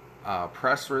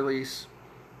press release.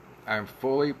 I'm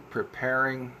fully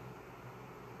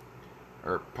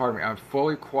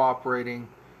cooperating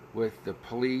with the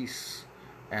police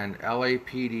and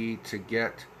LAPD to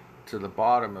get to the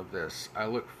bottom of this. I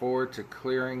look forward to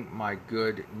clearing my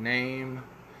good name.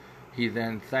 He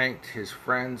then thanked his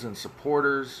friends and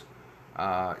supporters.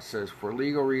 It says, for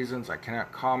legal reasons, I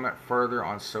cannot comment further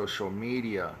on social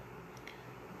media.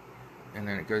 And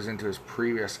then it goes into his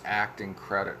previous acting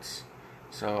credits.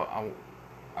 So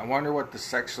I wonder what the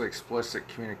sexually explicit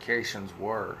communications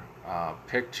were.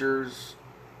 Pictures,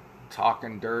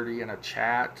 talking dirty in a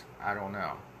chat, I don't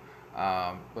know.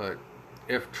 But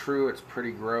if true, it's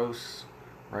pretty gross.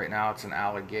 Right now it's an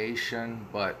allegation,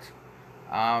 but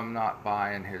I'm not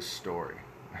buying his story.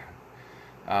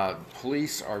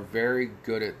 Police are very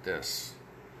good at this,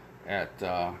 at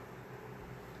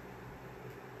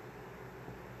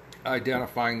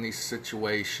identifying these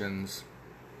situations.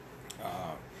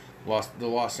 The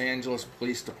Los Angeles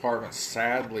Police Department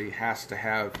sadly has to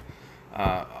have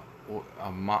an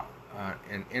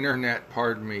internet,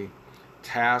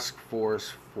 task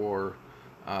force for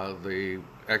the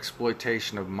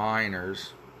exploitation of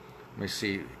minors. Let me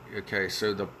see. Okay,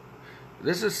 so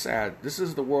this is sad. This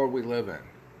is the world we live in,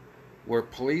 where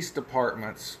police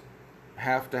departments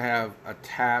have to have a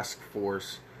task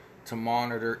force to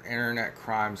monitor internet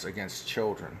crimes against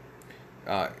children.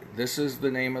 This is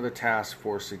the name of the task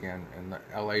force again in the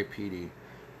LAPD.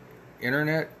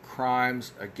 Internet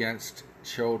Crimes Against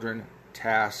Children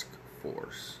Task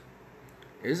Force.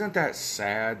 Isn't that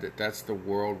sad that that's the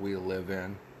world we live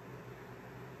in?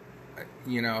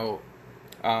 You know,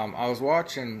 I was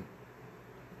watching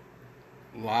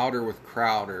Louder with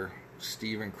Crowder,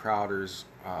 Steven Crowder's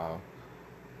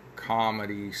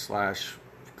comedy slash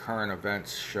current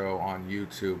events show on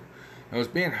YouTube. It was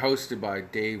being hosted by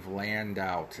Dave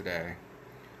Landau today.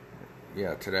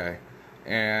 Yeah, today.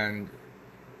 And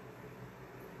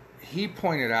he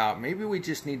pointed out maybe we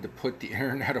just need to put the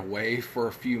internet away for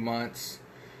a few months.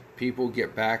 People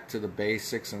get back to the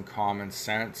basics and common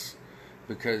sense,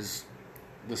 because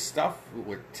the stuff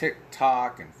with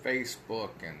TikTok and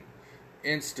Facebook and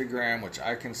Instagram, which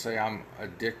I can say I'm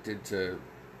addicted to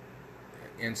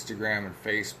Instagram and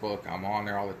Facebook. I'm on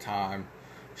there all the time,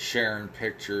 sharing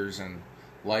pictures and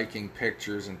liking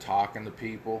pictures and talking to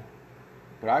people.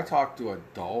 But I talk to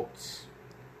adults,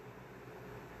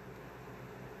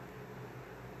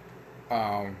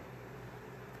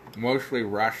 mostly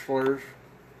wrestlers,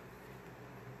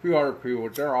 a few other people.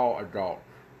 They're all adults.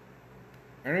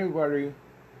 Anybody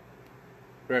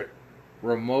that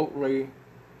remotely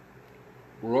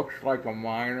looks like a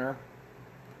minor,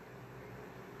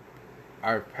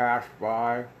 I pass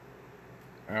by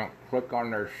and don't click on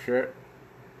their shit.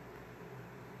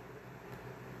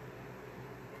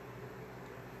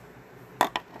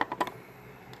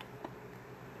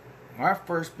 When I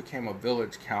first became a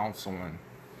village councilman,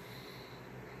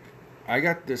 I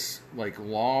got this like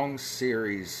long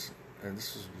series, and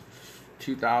this was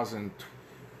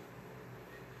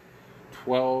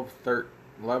 2012,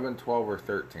 11, 12, or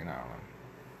 13, I don't know.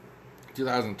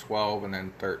 2012 and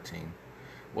then 13,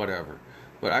 whatever.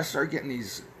 But I started getting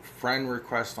these friend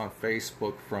requests on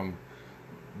Facebook from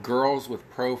girls with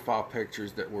profile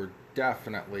pictures that were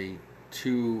definitely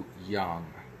too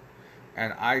young.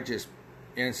 And I just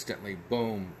instantly,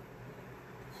 boom,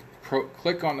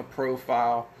 click on the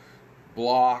profile,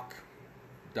 block,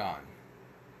 done.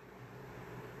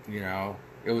 You know,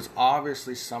 it was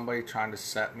obviously somebody trying to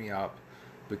set me up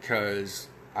because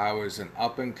I was an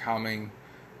up-and-coming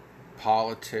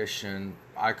politician.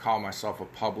 I call myself a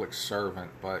public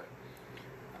servant, but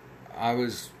I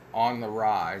was on the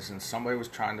rise, and somebody was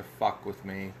trying to fuck with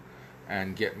me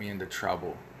and get me into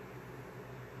trouble.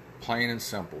 Plain and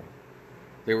simple.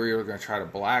 They were either going to try to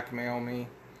blackmail me,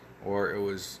 or it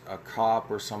was a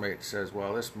cop or somebody that says,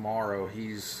 well, this Morrow,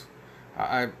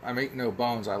 I make no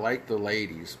bones, I like the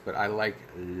ladies, but I like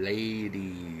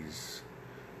ladies,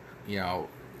 you know,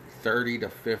 30 to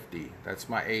 50. That's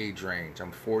my age range.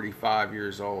 I'm 45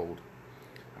 years old.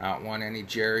 I don't want any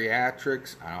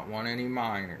geriatrics. I don't want any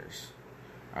minors.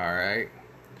 Alright?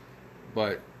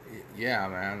 But, yeah,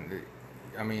 man.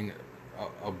 I mean,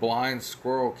 a blind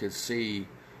squirrel could see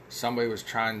somebody was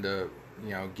trying to,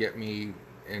 you know, get me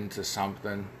into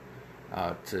something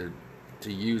to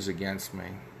use against me.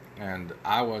 And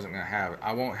I wasn't going to have it.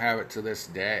 I won't have it to this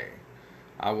day.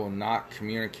 I will not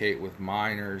communicate with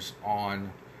minors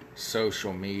on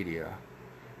social media.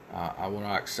 I will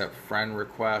not accept friend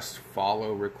requests,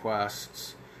 follow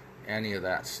requests, any of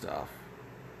that stuff.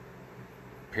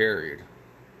 Period.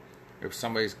 If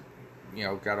somebody's, you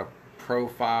know, got a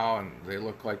profile and they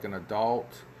look like an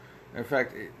adult, in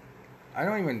fact, I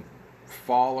don't even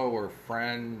follow or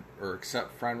friend or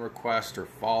accept friend requests or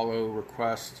follow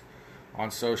requests on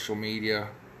social media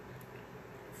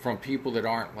from people that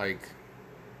aren't like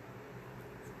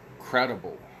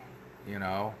credible, you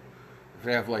know. If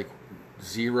they have like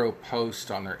 0 posts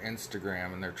on their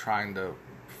Instagram and they're trying to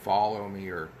follow me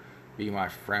or be my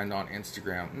friend on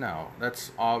Instagram, no,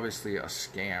 that's obviously a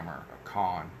scammer, a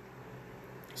con.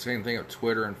 Same thing with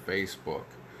Twitter and Facebook.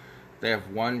 They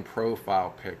have one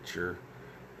profile picture.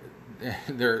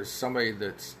 There's somebody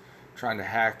that's trying to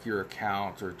hack your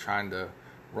account or trying to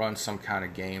run some kind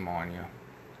of game on you.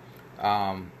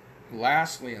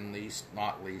 Lastly and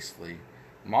not leastly,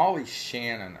 Molly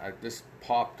Shannon, this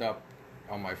popped up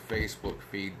on my Facebook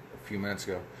feed a few minutes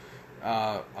ago,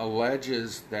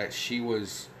 alleges that she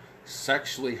was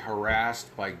sexually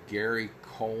harassed by Gary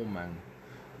Coleman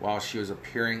while she was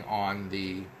appearing on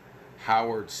the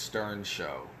Howard Stern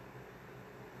show.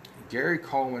 Gary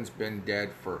Coleman's been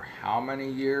dead for how many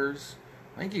years?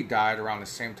 I think he died around the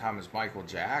same time as Michael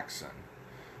Jackson.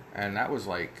 And that was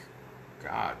like,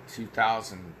 God,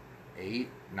 2008,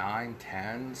 9,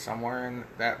 10, somewhere in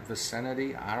that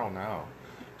vicinity. I don't know.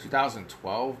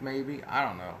 2012 maybe? I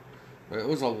don't know. But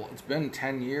it's been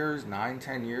 10 years, 9,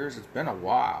 10 years. It's been a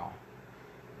while.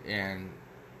 And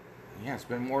yeah, it's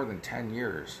been more than 10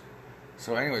 years.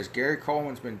 So anyways, Gary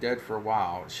Coleman's been dead for a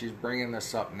while. She's bringing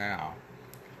this up now.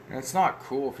 And it's not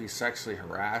cool if he sexually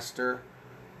harassed her.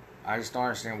 I just don't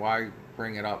understand why you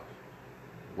bring it up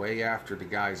way after the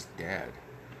guy's dead.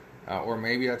 Or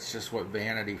maybe that's just what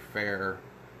Vanity Fair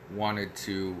wanted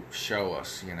to show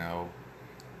us, you know.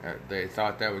 They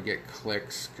thought that would get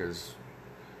clicks, because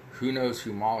who knows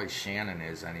who Molly Shannon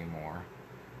is anymore.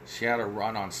 She had a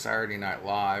run on Saturday Night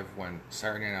Live when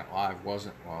Saturday Night Live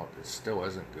wasn't, well, it still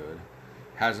isn't good.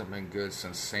 Hasn't been good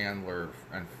since Sandler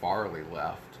and Farley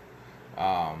left.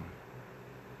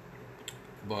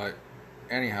 But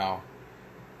anyhow,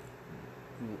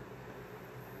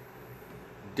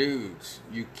 dudes,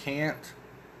 you can't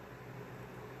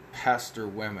pester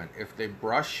women. If they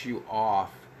brush you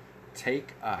off,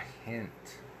 take a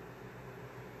hint.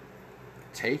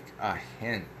 Take a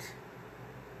hint.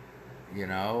 You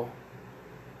know,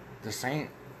 this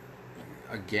ain't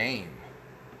a game.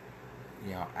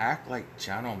 You know, act like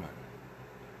gentlemen.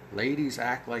 Ladies,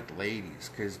 act like ladies,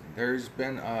 because there's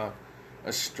been a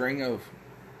string of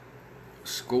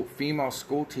female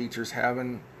school teachers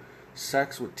having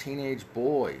sex with teenage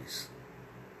boys,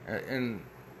 and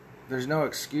there's no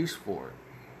excuse for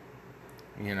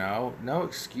it. You know, no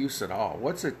excuse at all.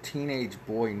 What's a teenage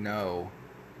boy know?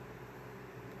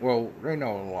 Well, they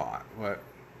know a lot, but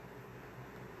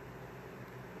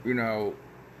you know,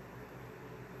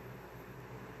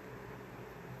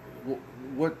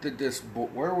 what did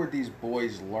where would these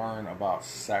boys learn about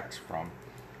sex from?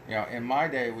 You know, in my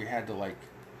day, we had to like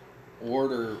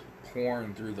order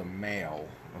porn through the mail.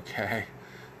 Okay,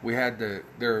 we had to.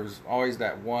 There was always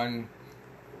that one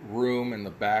room in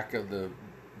the back of the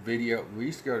video. We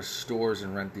used to go to stores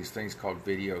and rent these things called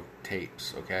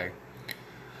videotapes. Okay,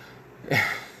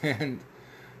 and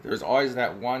there's always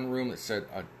that one room that said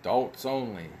adults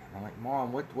only. And I'm like,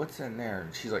 Mom, what's in there?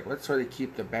 And she's like, that's where they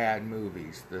keep the bad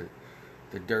movies, the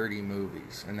dirty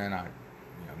movies. And then I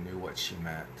knew what she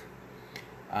meant.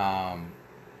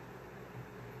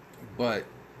 But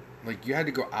like, you had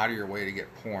to go out of your way to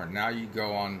get porn. Now you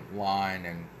go online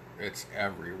and it's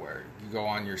everywhere. You go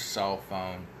on your cell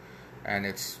phone and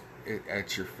it's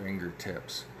at your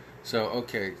fingertips. So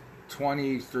okay,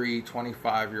 23,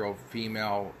 25-year-old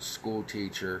female school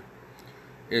teacher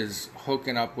is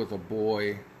hooking up with a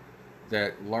boy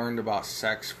that learned about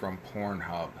sex from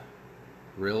Pornhub.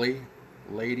 Really,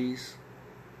 ladies?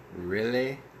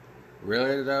 Really?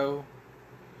 Really though?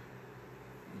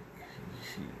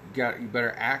 You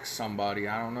better ask somebody.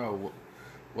 I don't know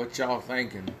what y'all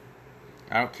thinking.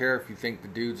 I don't care if you think the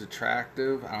dude's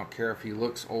attractive. I don't care if he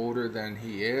looks older than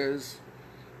he is.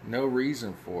 No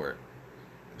reason for it.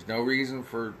 There's no reason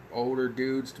for older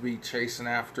dudes to be chasing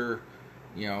after,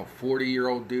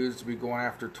 40-year-old dudes to be going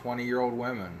after 20-year-old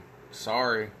women.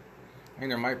 Sorry. I mean,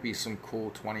 there might be some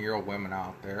cool 20-year-old women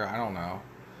out there. I don't know.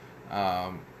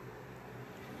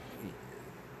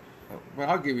 But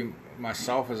I'll give you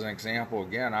myself as an example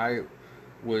again. I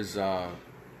was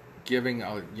giving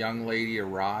a young lady a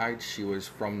ride. She was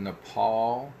from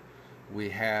Nepal. We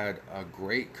had a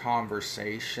great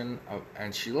conversation,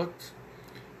 and she looked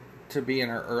to be in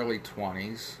her early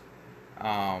 20s.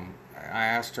 I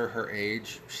asked her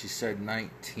age. She said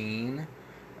 19,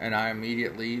 and I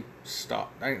immediately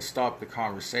stopped. I didn't stop the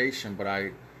conversation, but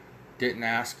I didn't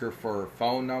ask her for her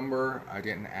phone number. I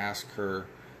didn't ask her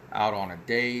out on a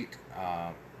date.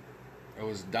 It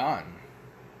was done.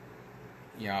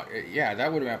 That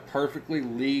would have been a perfectly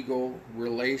legal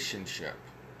relationship.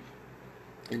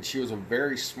 And she was a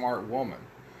very smart woman.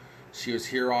 She was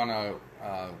here on a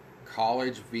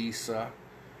college visa.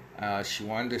 She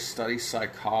wanted to study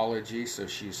psychology, so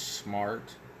she's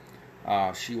smart.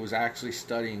 She was actually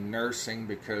studying nursing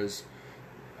because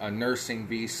a nursing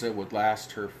visa would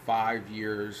last her 5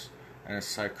 years and a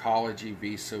psychology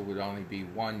visa would only be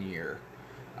 1 year.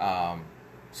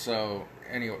 So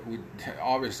anyway,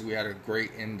 obviously we had a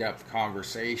great in-depth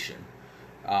conversation,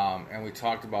 and we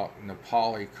talked about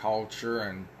Nepali culture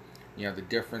and the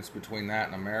difference between that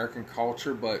and American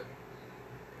culture, but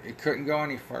it couldn't go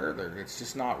any further. It's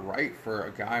just not right for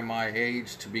a guy my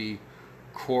age to be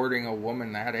courting a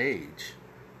woman that age.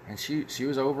 And she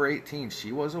was over 18.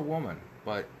 She was a woman,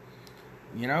 but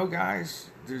guys,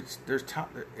 there's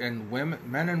and women,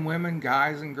 men and women,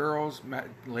 guys and girls,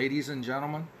 ladies and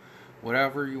gentlemen,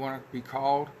 whatever you want to be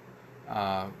called,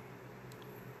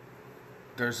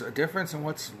 there's a difference in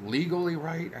what's legally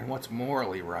right and what's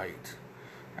morally right,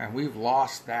 and we've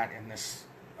lost that in this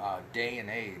day and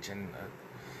age. And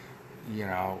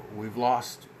we've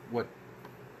lost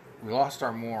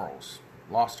our morals,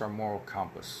 lost our moral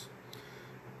compass.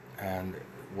 And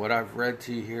what I've read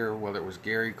to you here, whether it was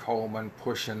Gary Coleman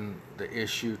pushing the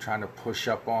issue, trying to push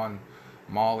up on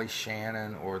Molly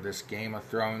Shannon, or this Game of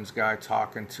Thrones guy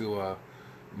talking to a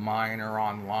minor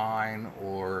online,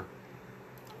 or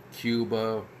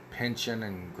Cuba pinching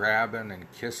and grabbing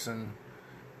and kissing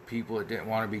people that didn't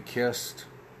want to be kissed.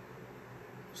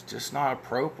 It's just not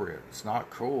appropriate. It's not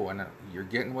cool, and you're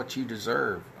getting what you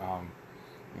deserve.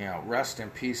 You know, rest in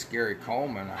peace, Gary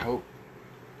Coleman. I hope,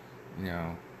 you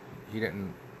know, he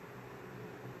didn't.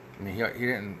 I mean, he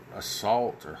didn't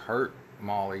assault or hurt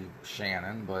Molly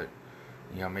Shannon, but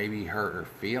you know, maybe he hurt her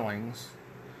feelings.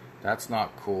 That's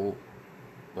not cool.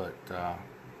 But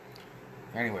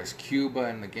anyways, Cuba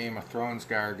and the Game of Thrones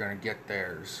guy are going to get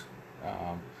theirs,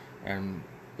 and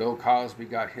Bill Cosby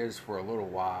got his for a little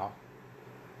while.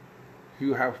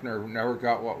 Hugh Hefner never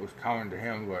got what was coming to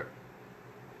him, but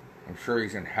I'm sure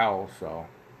he's in hell, so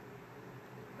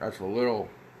that's a little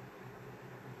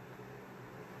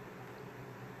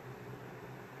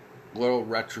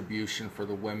retribution for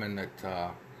the women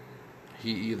that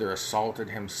he either assaulted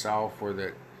himself or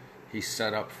that he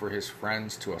set up for his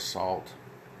friends to assault.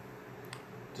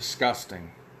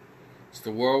 Disgusting. It's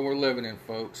the world we're living in,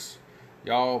 folks.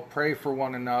 Y'all pray for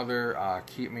one another.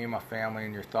 Keep me and my family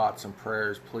in your thoughts and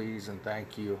prayers, please, and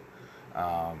thank you.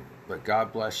 But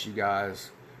God bless you guys.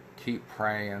 Keep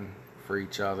praying for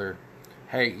each other.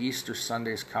 Hey, Easter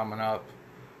Sunday's coming up.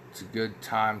 It's a good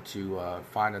time to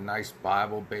find a nice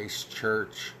Bible-based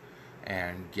church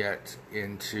and get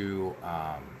into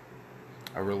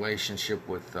a relationship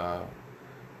with the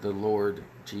Lord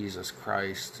Jesus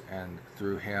Christ, and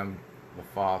through Him, the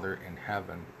Father in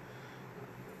heaven.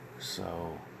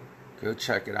 So go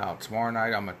check it out. Tomorrow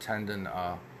night I'm attending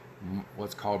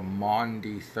what's called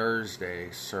Maundy Thursday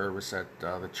service at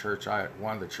the church,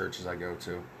 one of the churches I go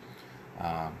to.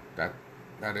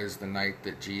 That is the night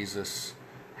that Jesus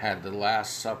had the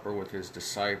Last Supper with His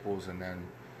disciples and then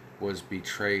was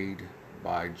betrayed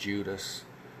by Judas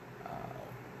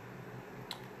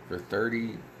for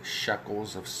 30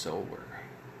 shekels of silver.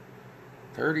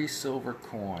 30 silver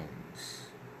coins.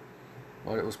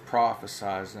 But it was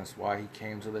prophesied, and that's why He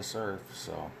came to this earth.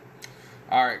 So,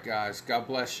 alright guys, God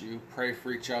bless you. Pray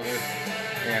for each other,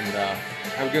 and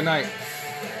have a good night.